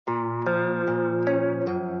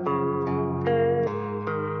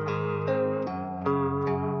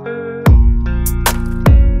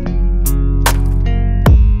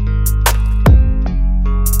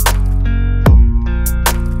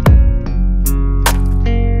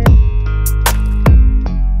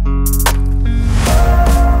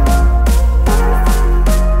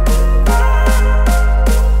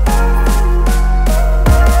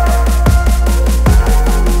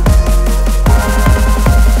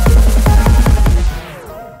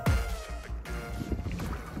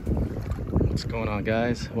on,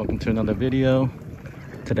 guys? Welcome to another video.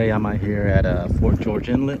 Today I'm out here at Fort George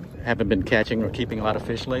Inlet. I haven't been catching or keeping a lot of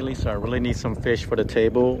fish lately, so I really need some fish for the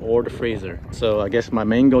table or the freezer. So I guess my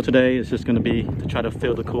main goal today is just going to be to try to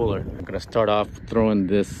fill the cooler. I'm going to start off throwing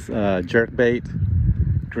this jerk bait,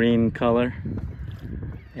 green color,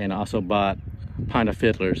 and I also bought a pint of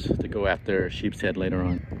fiddlers to go after sheepshead later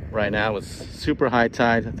on. Right now it's super high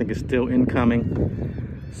tide. I think it's still incoming.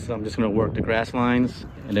 So I'm just going to work the grass lines,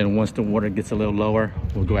 and then once the water gets a little lower,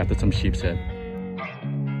 we'll go after some sheepshead.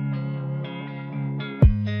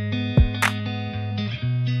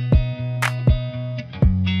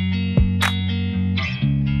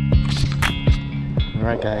 All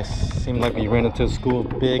right, guys, seems like we ran into a school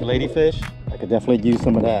of big ladyfish. I could definitely use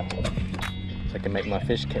some of that so I can make my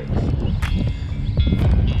fish cakes.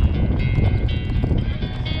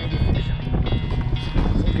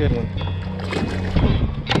 It's a good one.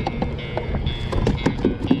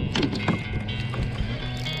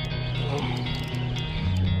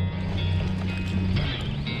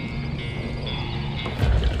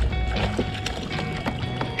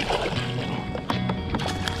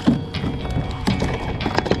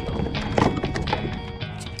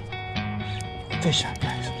 Fish out,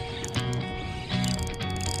 guys.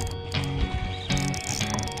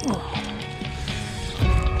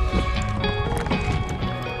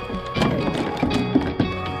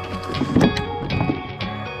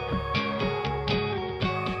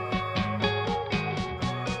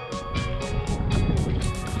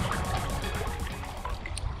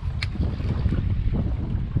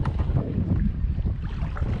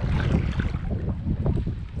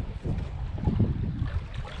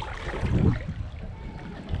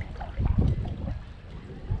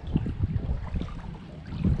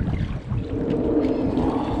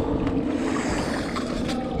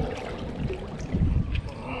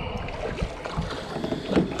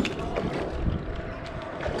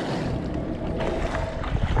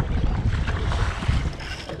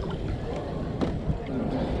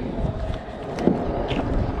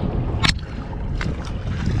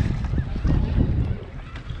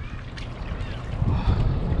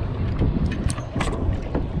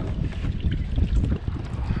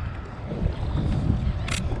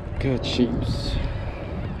 Good sheeps.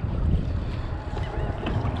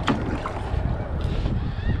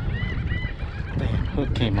 Damn,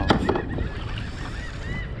 hook came off.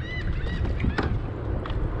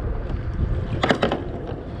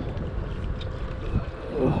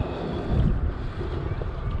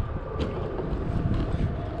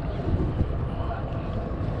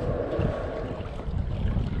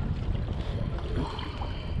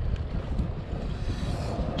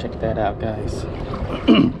 Check that out, guys.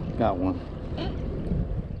 Got one.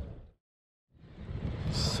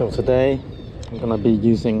 So today I'm gonna be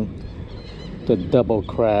using the double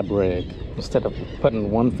crab rig. Instead of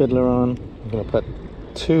putting one fiddler on, I'm gonna put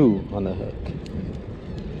two on the hook.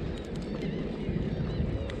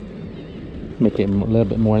 Make it a little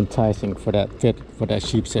bit more enticing for that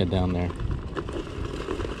sheepshead down there.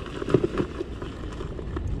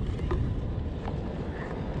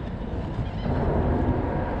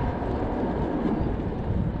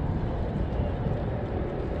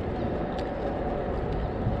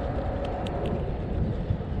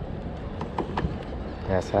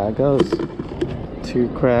 That's how it goes. Two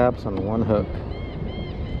crabs on one hook.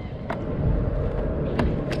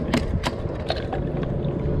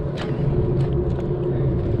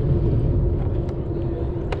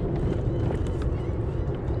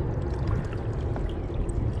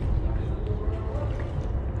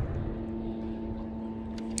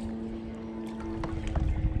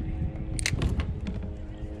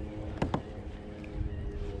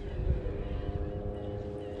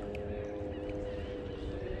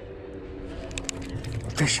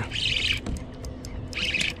 Fish.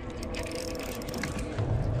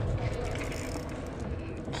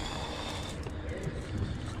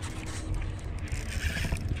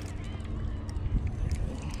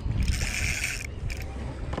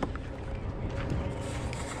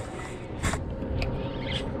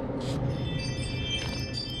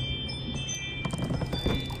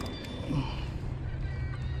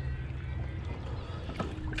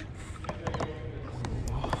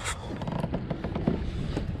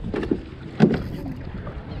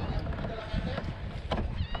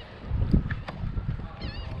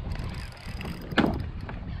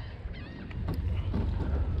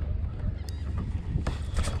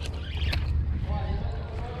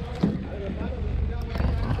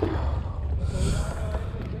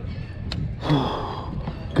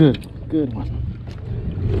 Good one.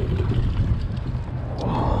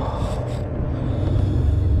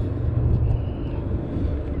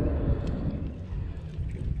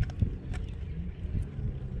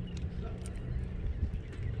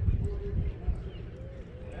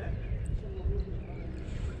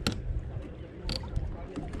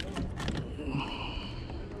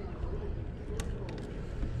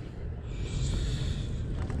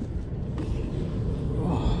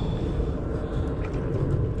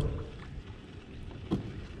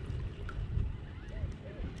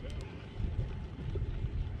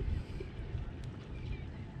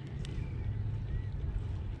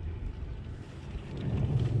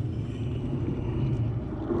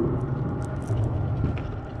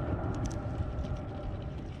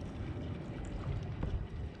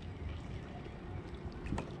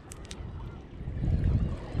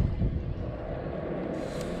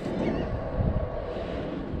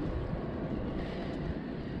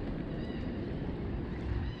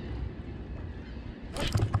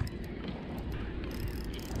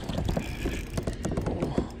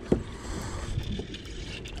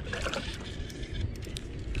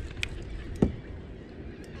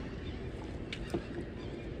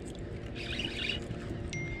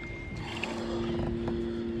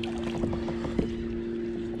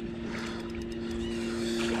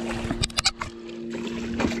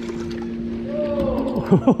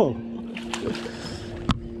 Good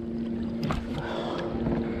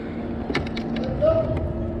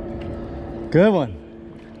one.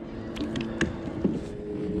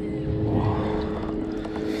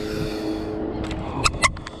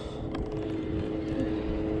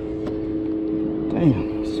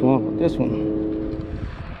 Damn, swallowed this one.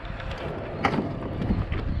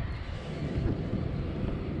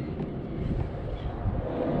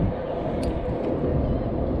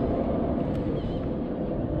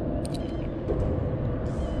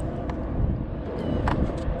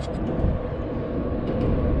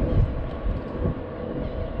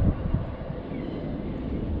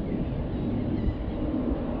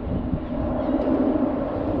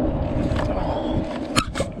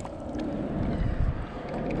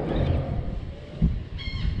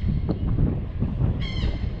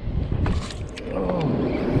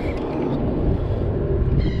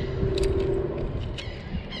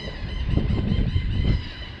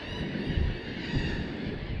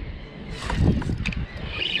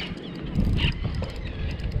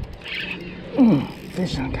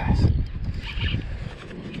 Fish on, guys.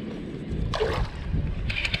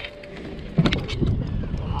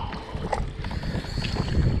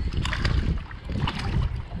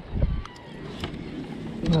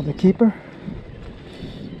 Another keeper.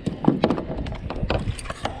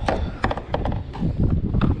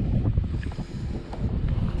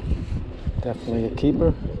 Definitely a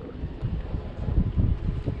keeper.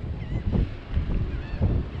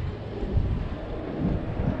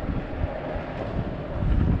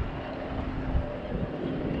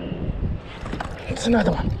 It's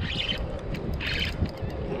another one.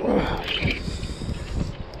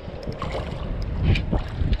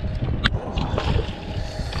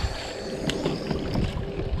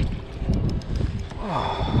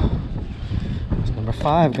 It's number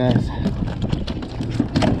 5, guys.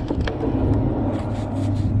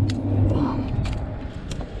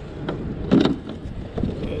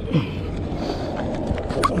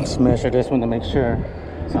 Let's measure this one to make sure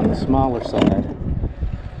it's on the smaller side.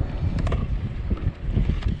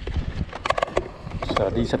 So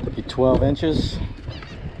these have to be 12 inches.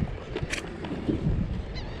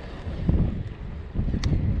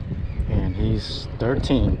 And he's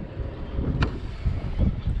 13.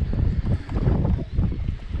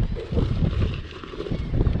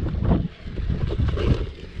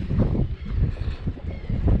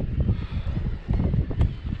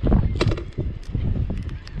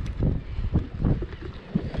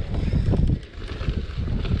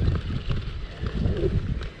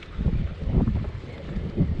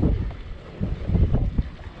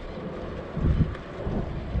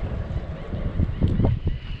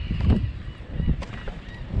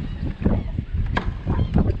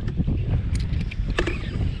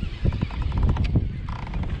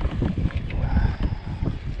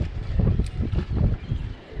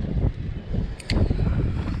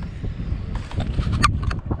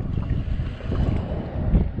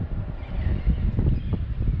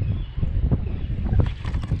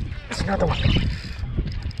 Another one.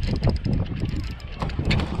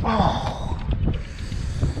 Oh,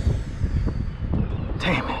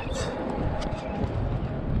 damn it.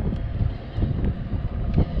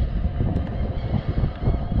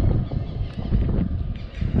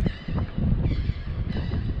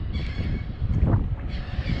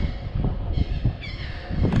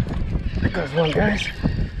 There goes one, guys.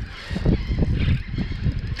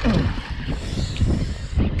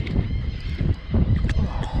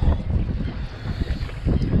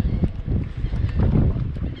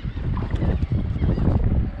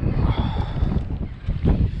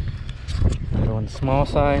 On the small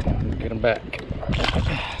side, get them back.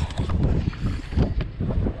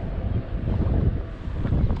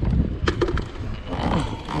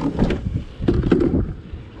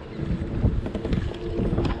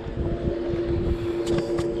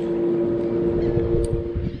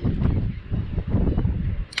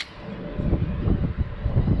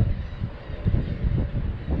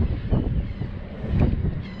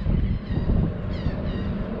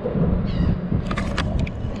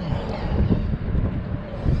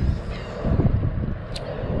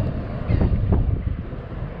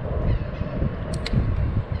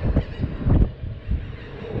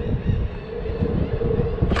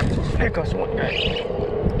 There goes one guy.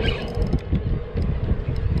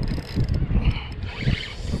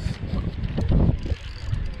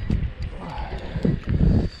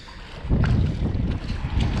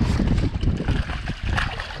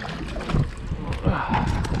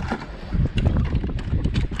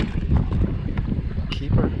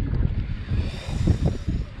 Keeper.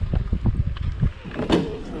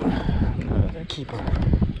 Another keeper.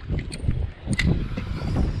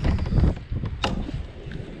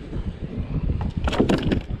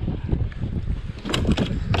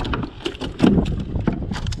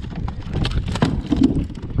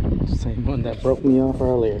 one that broke me off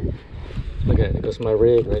earlier. Look at it, that's my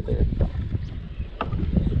rig right there.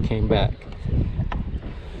 It came back.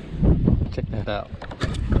 Check that out.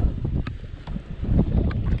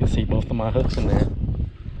 You can see both of my hooks in there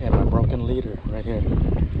and my broken leader right here.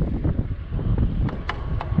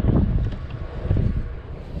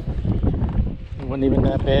 It wasn't even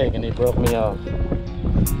that big and he broke me off.